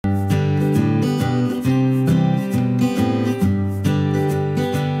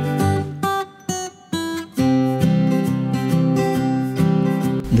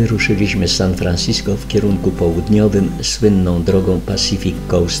wyruszyliśmy z San Francisco w kierunku południowym słynną drogą Pacific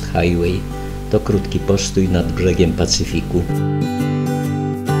Coast Highway. To krótki postój nad brzegiem Pacyfiku.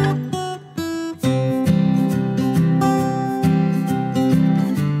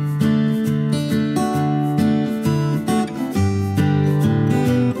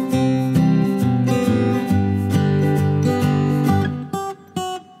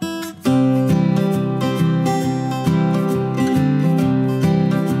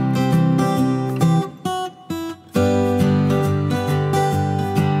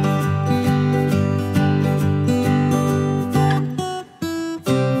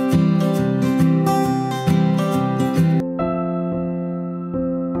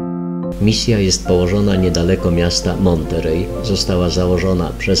 Misja jest położona niedaleko miasta Monterey. Została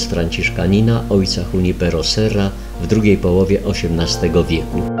założona przez franciszkanina ojca Junipero Serra w drugiej połowie XVIII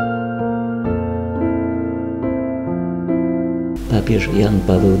wieku. Papież Jan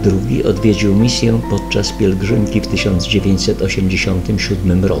Paweł II odwiedził misję podczas pielgrzymki w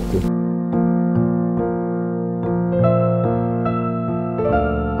 1987 roku.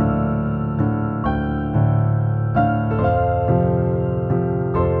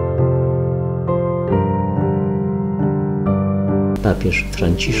 Papież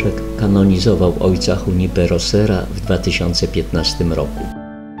Franciszek kanonizował ojca Junipero Serra w 2015 roku.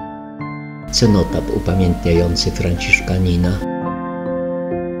 Cenotap upamiętniający franciszkanina.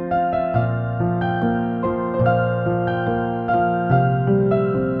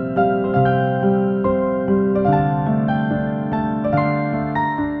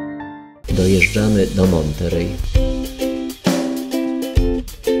 Dojeżdżamy do Monterey.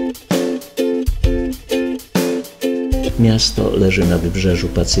 Miasto leży na wybrzeżu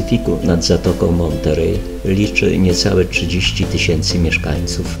Pacyfiku nad Zatoką Monterey. Liczy niecałe 30 000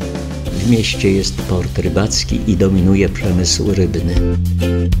 mieszkańców. W mieście jest port rybacki i dominuje przemysł rybny.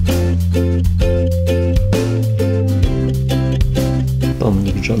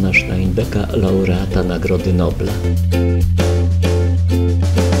 Pomnik Johna Steinbecka, laureata Nagrody Nobla.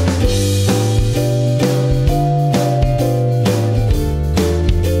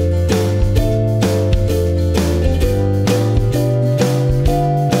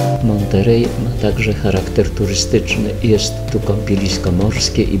 Monterey ma także charakter turystyczny. Jest tu kąpielisko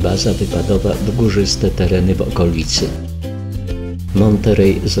morskie i baza wypadowa w górzyste tereny w okolicy.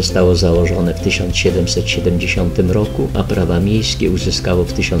 Monterey zostało założone w 1770 roku, a prawa miejskie uzyskało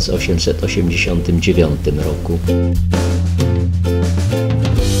w 1889 roku.